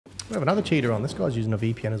We have another cheater on. This guy's using a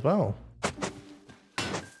VPN as well.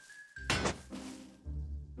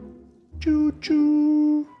 Choo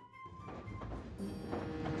choo.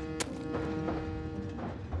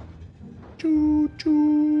 Choo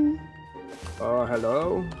choo. Oh,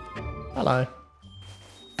 hello. Hello.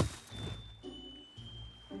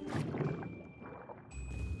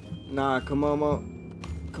 Nah, Camomo.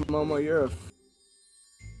 Camomo, you're a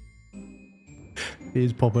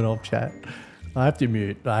He's popping off chat. I have to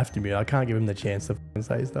mute. I can't give him the chance to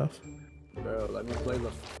say stuff. Bro, let me play the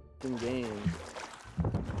f***ing game.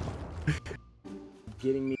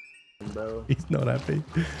 Getting me, bro. He's not happy.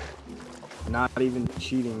 Not even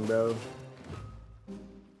cheating, bro.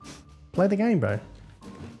 Play the game, bro.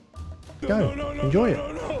 Go. Enjoy it.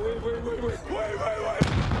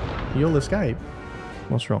 You'll escape.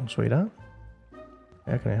 What's wrong, sweetheart?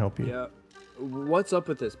 How can I help you? Yeah. What's up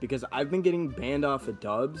with this? Because I've been getting banned off of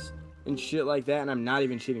dubs and shit like that, and I'm not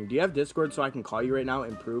even cheating. Do you have Discord so I can call you right now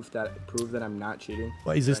and prove that I'm not cheating?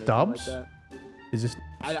 What, is this dubs? Like is this?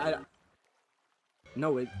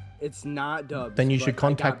 No, it's not dubs. Then you should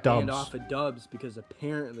contact dubs. I got banned off of dubs because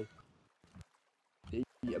apparently.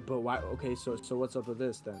 Yeah, but why? Okay, so what's up with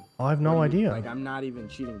this then? I have no idea. Like, I'm not even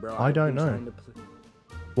cheating, bro. I don't know.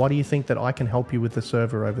 Why do you think that I can help you with the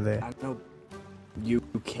server over there? I know you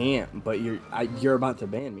can't, but you're about to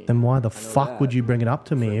ban me. Then why the fuck would you bring it up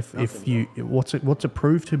to me if you what's it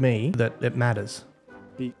prove to me that it matters?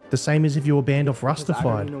 The same as if you were banned off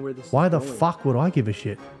Rustified. Why the fuck would I give a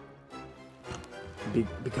shit?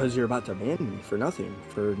 Because you're about to ban me for nothing,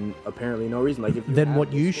 for apparently no reason. Like, if then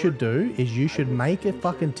what you should do is you should make a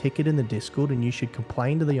fucking ticket in the Discord and you should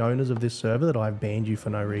complain to the owners of this server that I've banned you for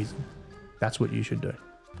no reason. That's what you should do.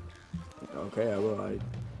 Okay, I will.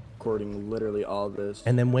 Recording literally all this.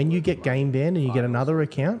 And then when you get game banned and you get another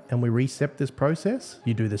account and we reset this process,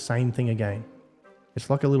 you do the same thing again.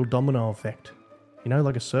 It's like a little domino effect. You know,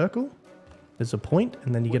 like a circle. There's a point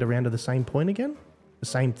and then you get around to the same point again. The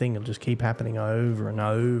same thing will just keep happening over and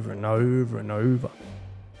over and over and over.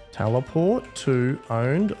 Teleport to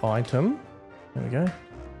owned item. There we go.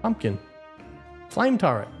 Pumpkin. Flame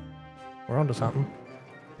turret. We're onto something.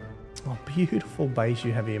 Oh, beautiful base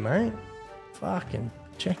you have here, mate. Fucking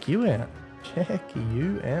check you out. Check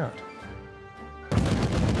you out.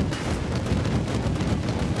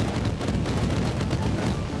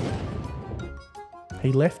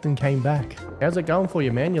 He left and came back. How's it going for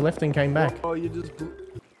you, man? You left and came back. Oh, you just...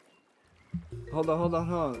 Hold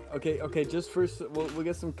on. Okay, just first, we'll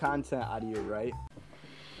get some content out of you, right?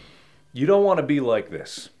 You don't want to be like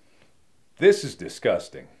this. This is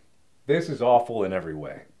disgusting. This is awful in every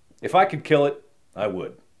way. If I could kill it, I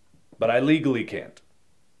would. But I legally can't.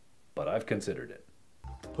 But I've considered it.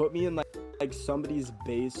 Put me in like somebody's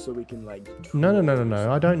base so we can like...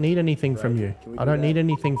 No. I don't need anything from you. I don't need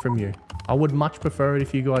anything from you. I would much prefer it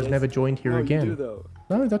if you guys never joined here again. You do, though.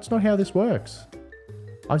 No, that's not how this works.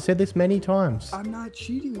 I've said this many times. I'm not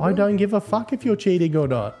cheating, bro. I don't give a fuck if you're cheating or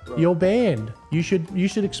not. Bro. You're banned. You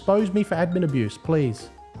should expose me for admin abuse, please.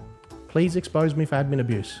 Please expose me for admin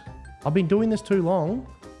abuse. I've been doing this too long.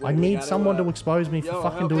 I need someone to expose me for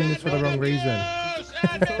fucking doing this for the wrong reason.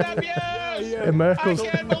 I Merkel's...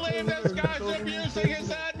 can't believe this guy's abusing his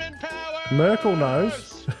admin power. Merkel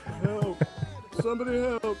knows. Help. Somebody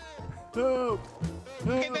help. Help.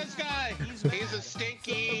 Look at this guy. He's a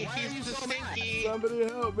stinky. He's a stinky. Somebody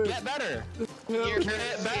help me. Get better. You're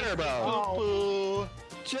get better, bro. Oh.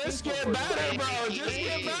 Just get better, bro. Just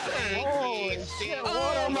get better. Holy shit.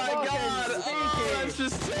 Oh my god. Oh, that's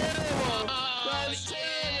just terrible. That's terrible.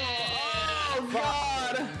 Oh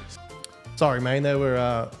god. Sorry, man. There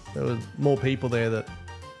were more people there that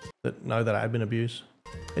know that admin abuse.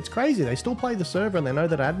 It's crazy. They still play the server and they know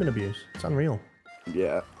that admin abuse. It's unreal.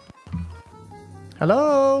 Yeah.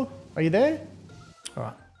 Hello? Are you there? All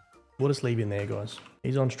right. We'll just leave him there, guys.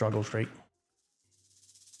 He's on struggle streak.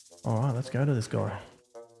 All right, let's go to this guy.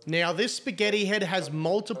 Now, this spaghetti head has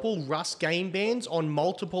multiple Rust game bans on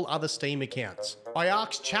multiple other Steam accounts. I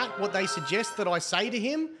asked chat what they suggest that I say to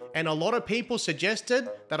him, and a lot of people suggested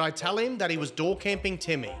that I tell him that he was door camping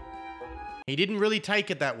Timmy. He didn't really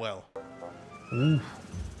take it that well. Ooh. Is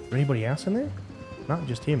there anybody else in there? No,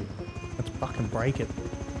 just him. Let's fucking break it.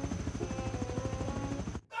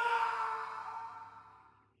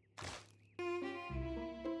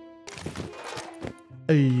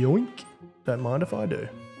 Yoink. Don't mind if I do.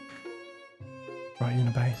 Right in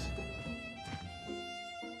the base.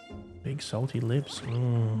 Big salty lips.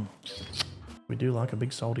 We do like a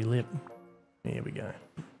big salty lip. Here we go.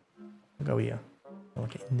 I'll go here. I'll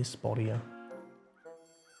get in this spot here.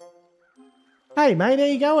 Hey mate, how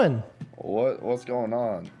you going? What's going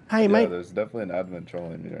on? Hey, Yeah, mate. there's definitely an admin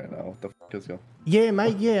trolling me right now. What the fuck is going? Yeah,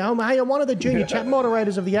 mate. Yeah. Hey, I'm one of the junior chat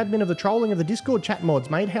moderators of the admin of the trolling of the Discord chat mods,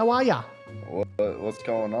 mate. How are ya? What's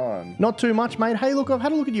going on? Not too much, mate. Hey, look, I've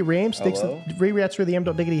had a look at your RAM sticks Hello? that reroute through the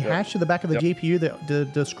m.diggity hash to the back of the GPU,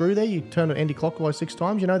 the screw there. You turn it anti-clockwise 6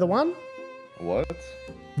 times. You know the one? What?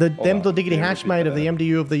 The Hold on, m.diggity can you hash, repeat mate, of that? the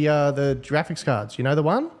MDU of the graphics cards. You know the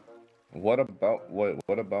one? What about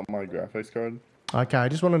my graphics card? Okay, I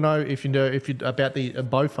just want to know if you know about the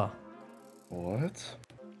Bofa What?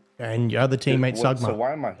 and your other teammate So Sugma.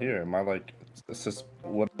 why am I here? Am I like? It's just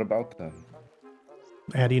what about them?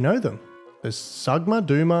 How do you know them? There's Sugma,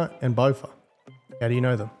 Duma, and Bofa. How do you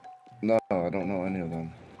know them? No, I don't know any of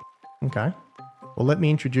them. Okay. Well, let me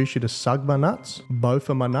introduce you to Sugma nuts,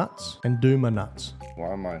 Bofa nuts, and Duma nuts.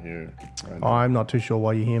 Why am I here? Right now? I'm not too sure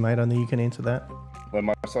why you're here, mate. I don't think you can answer that. Am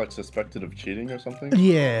I like suspected of cheating or something?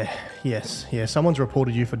 Yeah, yes. Someone's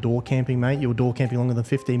reported you for door camping, mate. You were door camping longer than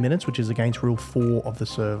 15 minutes, which is against rule 4 of the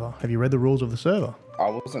server. Have you read the rules of the server? I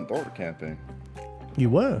wasn't door camping. You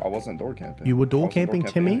were. I wasn't door camping. You were I door wasn't camping,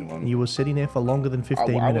 Timmy, anyone. and you were sitting there for longer than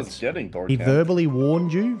 15 I minutes. was getting door He camped. verbally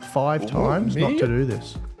warned you 5 times me? not to do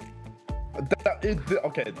this.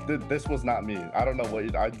 Okay, this was not me. I don't know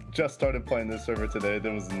what I just started playing this server today.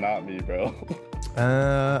 That was not me, bro.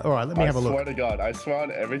 All right, let me have a I look. swear to God, I swear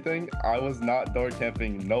on everything, I was not door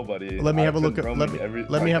camping nobody. Let me have a I've look been at roaming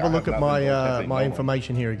let me have a look at my my my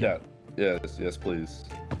information here again. Yeah, yes, please.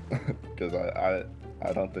 Because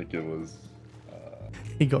I don't think it was.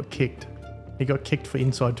 He got kicked. He got kicked for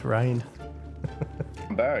inside terrain.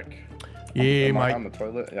 I'm back. Yeah, Am I mate. on the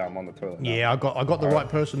toilet? Yeah, I'm on the toilet. now. Yeah, I got the right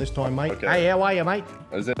person this time, mate. Okay. Hey, how are you, mate?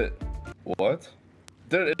 Is it? What?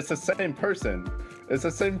 Dude, it's the same person. It's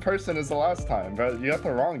the same person as the last time, bro. You got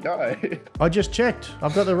the wrong guy. I just checked.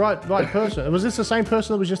 I've got the right person. Was this the same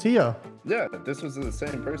person that was just here? Yeah, this was the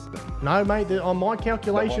same person. No, mate. On my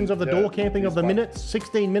calculations of the yeah, door camping of he's the fine. minutes,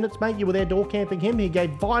 16 minutes, mate. You were there door camping him. He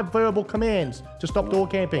gave 5 verbal commands to stop door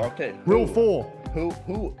camping. Okay. Rule who?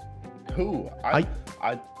 4. Who?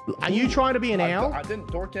 Are you trying to be an owl? I didn't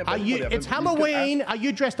door camp. Are you? anybody. It's You could Halloween. ask- Are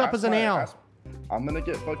you dressed up as an ask my- owl? ask- I'm gonna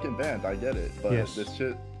get fucking banned. I get it, but Yes. this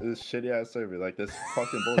shitty ass server, like this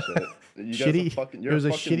fucking bullshit. You guys Shitty. are fucking. It You're was a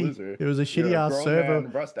a fucking shitty. loser. It was a shitty You're ass grown server.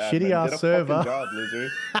 man, rust admin. Shitty ass Get a server. fucking job, loser.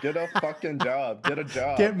 Get a fucking job. Get a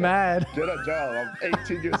job. Get mad. Get a job. I'm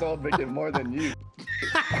 18 years old, making more than you.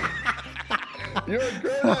 You're a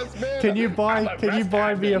grown ass man. Can you buy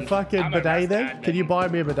me a admin. fucking I'm a bidet rust then? admin. Can you buy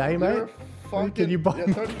me a bidet, mate? You're fucking, Can you buy? yeah,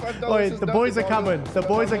 $35 Wait, is the boys are nothing, coming. dog. The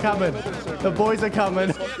boys are coming. The boys are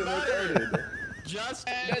coming. Fucking retarded. Just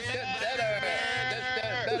Let's get better.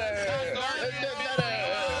 Let's get better. Let's get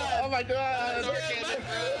better. Oh my god.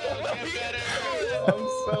 I'm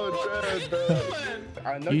so dead,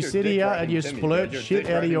 bro. I know You you're sit dick here riding and you Timmy, splurt but you're shit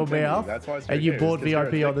dick out of your riding Timmy. mouth, That's why it's and you here, bought is 'cause you're a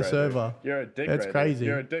VIP on dick the rider. server. You're a dick That's rider. crazy.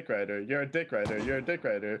 You're a dick rider. You're a dick rider. You're a dick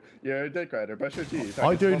rider. You're a dick rider. Brush your teeth.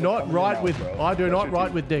 I can do smell it not coming in your write mouth, with. bro. I do Brush not your write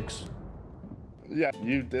teeth. with dicks. Yeah,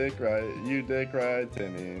 you dick ride. You dick ride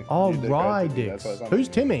Timmy. Oh, You dick ride Timmy. dicks. That's what I'm Who's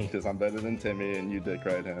saying. Timmy? Because I'm better than Timmy, and you dick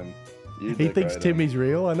ride him. You He dick thinks ride him. Timmy's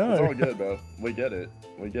real. I It's all know. good, bro. We get it.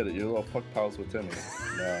 We get it. You're little fuck pals with Timmy.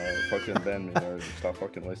 No, fucking ban me or stop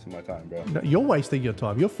fucking wasting my time, bro. No, you're wasting your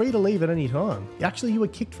time. You're free to leave at any time. Actually, you were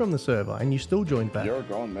kicked from the server, and you still joined back. You're a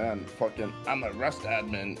grown man. Fucking, I'm a rust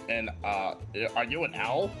admin, and are you an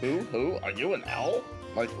owl? Who? Are you an owl?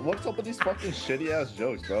 Like, what's up with these fucking shitty ass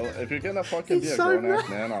jokes, bro? If you're gonna fucking He's be a so grown ass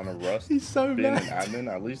mad. man on a rust, He's so being mad. an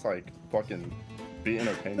admin, at least like fucking be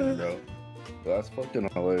entertaining, bro. That's fucking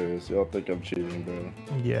hilarious. Y'all think I'm cheating, bro?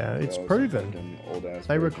 Yeah, it's Y'all some proven. fucking old ass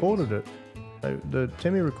They virgins. recorded it.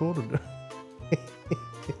 Timmy recorded it.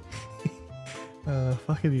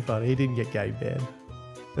 Fuck, it'd be funny. He didn't get gay banned.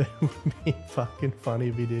 It would be fucking funny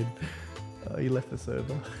if he did. He left the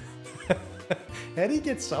server. How did he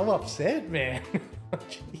get so upset, man?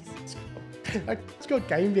 Jesus Christ. He's got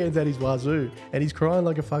game bans at his wazoo, and he's crying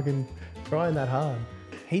like a fucking crying that hard.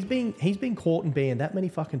 He's been caught and banned that many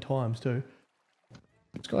fucking times too.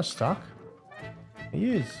 This guy's stuck.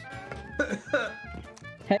 He is.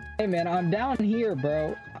 Hey man, I'm down here,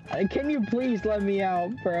 bro. Can you please let me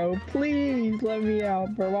out, bro? Please let me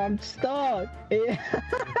out, bro. I'm stuck.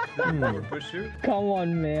 Push you? Come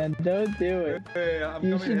on, man. Don't do it. Hey, I'm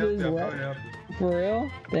You coming should to help just you. I'm let- coming to help you. For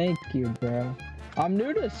real? Thank you, bro. I'm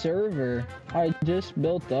new to server. I just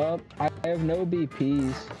built up. I have no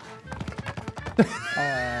BPs.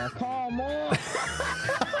 Aw, come on.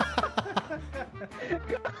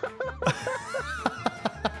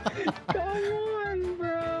 Come on,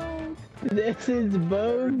 bro. This is Sitting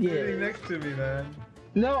bogus. next to me, man.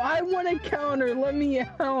 No, I want to counter. Let me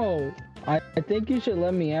out. I think you should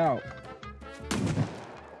let me out.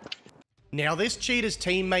 Now this cheater's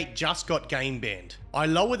teammate just got game banned. I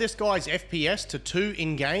lower this guy's FPS to 2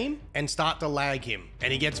 in game and start to lag him,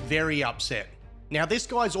 and he gets very upset. Now this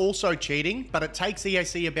guy's also cheating, but it takes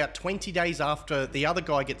EAC about 20 days after the other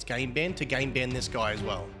guy gets game banned to game ban this guy as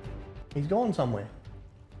well. He's gone somewhere.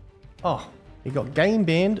 Oh, he got game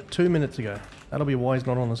banned 2 minutes ago. That'll be why he's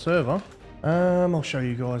not on the server. I'll show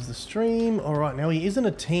you guys the stream. All right, now he is in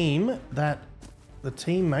a team that the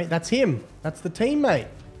teammate, that's him. That's the teammate.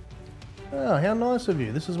 Oh, how nice of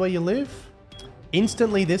you. This is where you live.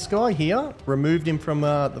 Instantly, this guy here removed him from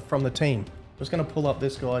the team. Just gonna pull up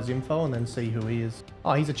this guy's info and then see who he is.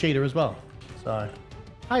 Oh, he's a cheater as well. So,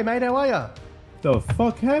 hey mate, how are ya? The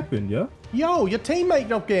fuck happened, yeah? Yo, your teammate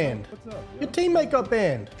got banned. What's up, Your teammate got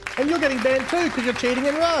banned. And you're getting banned too because you're cheating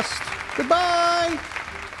in Rust. Goodbye.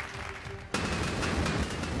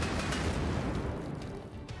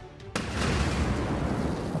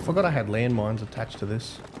 I forgot I had landmines attached to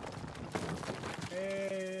this.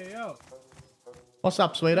 Hey, yo. What's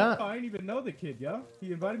up, sweetheart? I didn't even know the kid, yeah?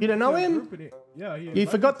 He invited me. You don't to know a him? group and yeah, he You invited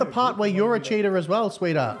forgot me the to part group where and you're a wanted me to- cheater as well,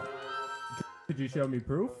 sweetheart. Could you show me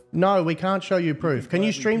proof? No, we can't show you proof. Can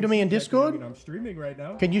you stream to me in Discord? I'm streaming right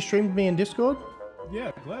now. Can you stream to me in Discord?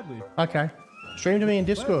 Yeah, gladly. Okay. Stream to me in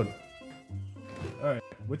Discord. All right.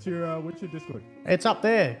 What's your Discord? It's up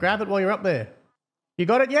there. Grab it while you're up there. You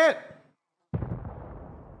got it yet?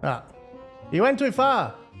 Ah. You went too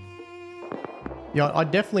far. Yeah,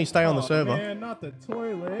 I'd definitely stay on the server. Man, not the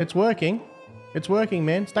toilet. It's working. It's working,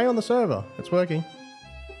 man. Stay on the server. It's working.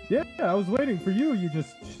 Yeah, I was waiting for you. You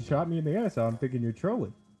just shot me in the ass. I'm thinking you're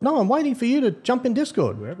trolling. No, I'm waiting for you to jump in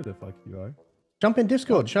Discord. Whoever the fuck you are. Jump in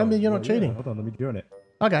Discord. Show me you're not Yeah, cheating. hold on, let me join it.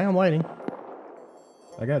 Okay, I'm waiting.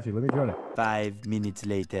 I got you. Let me join it. 5 minutes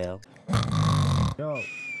later. Yo,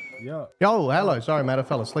 yo. Yo, hello. Sorry, mate. I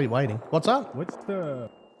fell asleep waiting. What's up? What's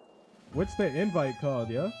the invite called,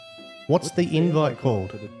 yeah? What's the invite called?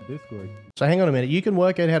 To the Discord. So hang on a minute. You can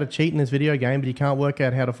work out how to cheat in this video game, but you can't work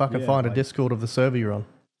out how to fucking Yeah, find a like- Discord of the server you're on.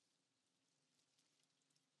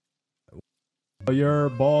 Oh, you're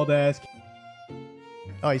bald ass.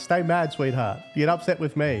 Oh, you stay mad, sweetheart. You get upset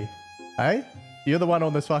with me. Hey? You're the one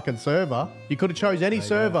on this fucking server. You could have chose any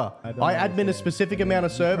server. I don't I admin a understand. specific amount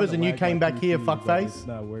of You're trying servers to and you lag came my back here, PC, but fuckface. It's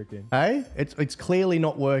not working. Hey? It's clearly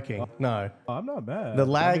not working. No. I'm not mad. The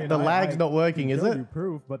lag's not working, is showed it? you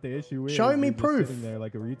proof, but the issue is Show me you're just proof. sitting there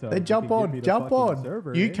like a retard. Then You jump can give me on. the Jump fucking on.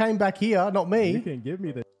 server, You eh? came back here, not You me. can give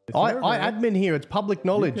me the I server. admin here. It's public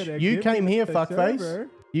knowledge. could, You give came me here, the fuckface. server.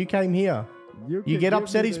 You came here. You You can get give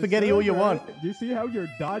upsetty me the spaghetti all you server. want. You see how you're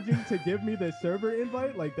dodging to give me the server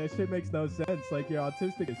invite? Like, that shit makes no sense. Like, you're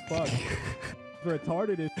autistic as fuck.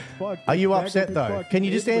 Retarded as fuck. Are you Back upset, as though? fuck. Can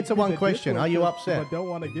you He just is, but answer he's one a question? Discord Are you server, upset? But don't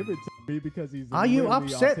want to give it to me because he's Are you literally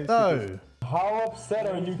upset, autistic though? How upset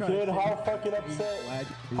are you, kid? How fucking upset?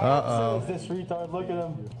 How Uh-oh. upset is this retard? Look at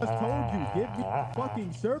him. I just told you, give me the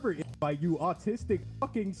fucking server invite, you autistic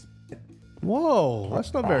fucking Whoa,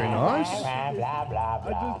 that's not very nice. Blah, blah, blah, blah.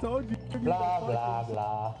 I just told you, give me Blah, the blah, fucking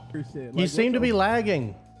blah. shit. You Like, seem what to the be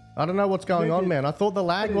lagging. I don't know what's going on, man. I thought the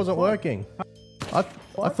lag wasn't working. I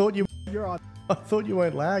thought you You're I thought you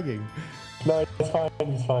weren't lagging. No, it's fine.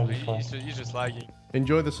 It's fine. It's fine. He's just lagging.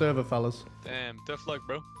 Enjoy the server, fellas. Damn, tough luck,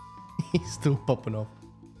 bro. He's still popping off.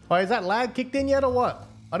 Oh, is that lag kicked in yet or what?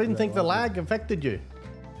 I didn't think the lag affected you.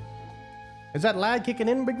 Is that lag kicking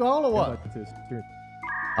in, big hole, or what?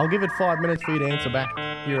 I'll give it 5 minutes for you to answer back.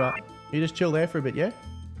 You're up. You just chill there for a bit, yeah?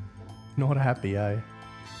 Not happy, eh?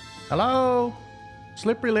 Hello?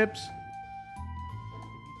 Slippery lips.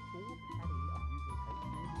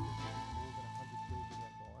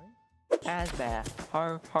 As bad.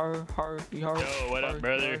 Har, har, har, har. Yo, what up,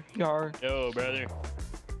 brother? Har. Yo, brother.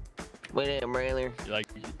 What up, brother?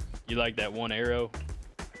 You like that one arrow?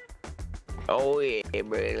 Oh yeah,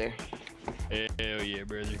 brother. Hell yeah,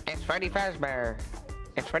 brother. It's Freddy Fazbear.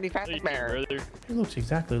 It's Freddy Hey, Fazbear. brother. He looks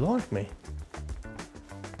exactly like me.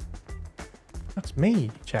 That's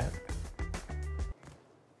me, chat.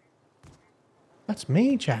 That's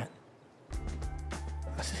me, chat.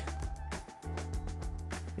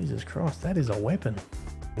 Jesus Christ, that is a weapon.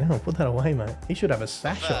 No, put that away, mate. He should have a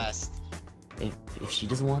satchel. If she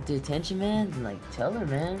doesn't want the attention, man, then like tell her,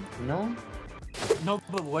 man, you know? No,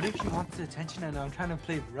 but what if she wants the attention and I'm trying to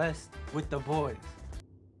play Rust with the boys?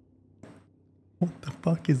 What the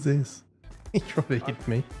fuck is this? He tried to hit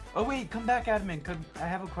me. Oh wait, come back, admin. I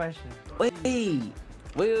have a question. Wait,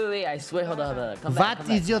 I swear, hold on, come back. What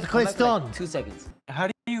come is back. your Come back for, like, question? 2 seconds. How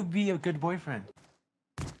do you be a good boyfriend?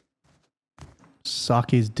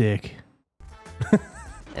 Suck his dick.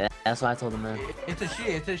 Yeah, that's what I told him, man. It's a she,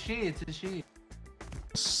 it's a she, it's a she.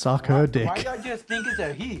 Suck her dick. Why y'all just think it's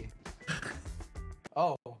a he?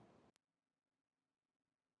 Oh.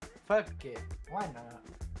 Fuck it. Why not?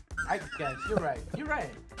 I guess you're right. You're right.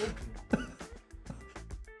 Thank you.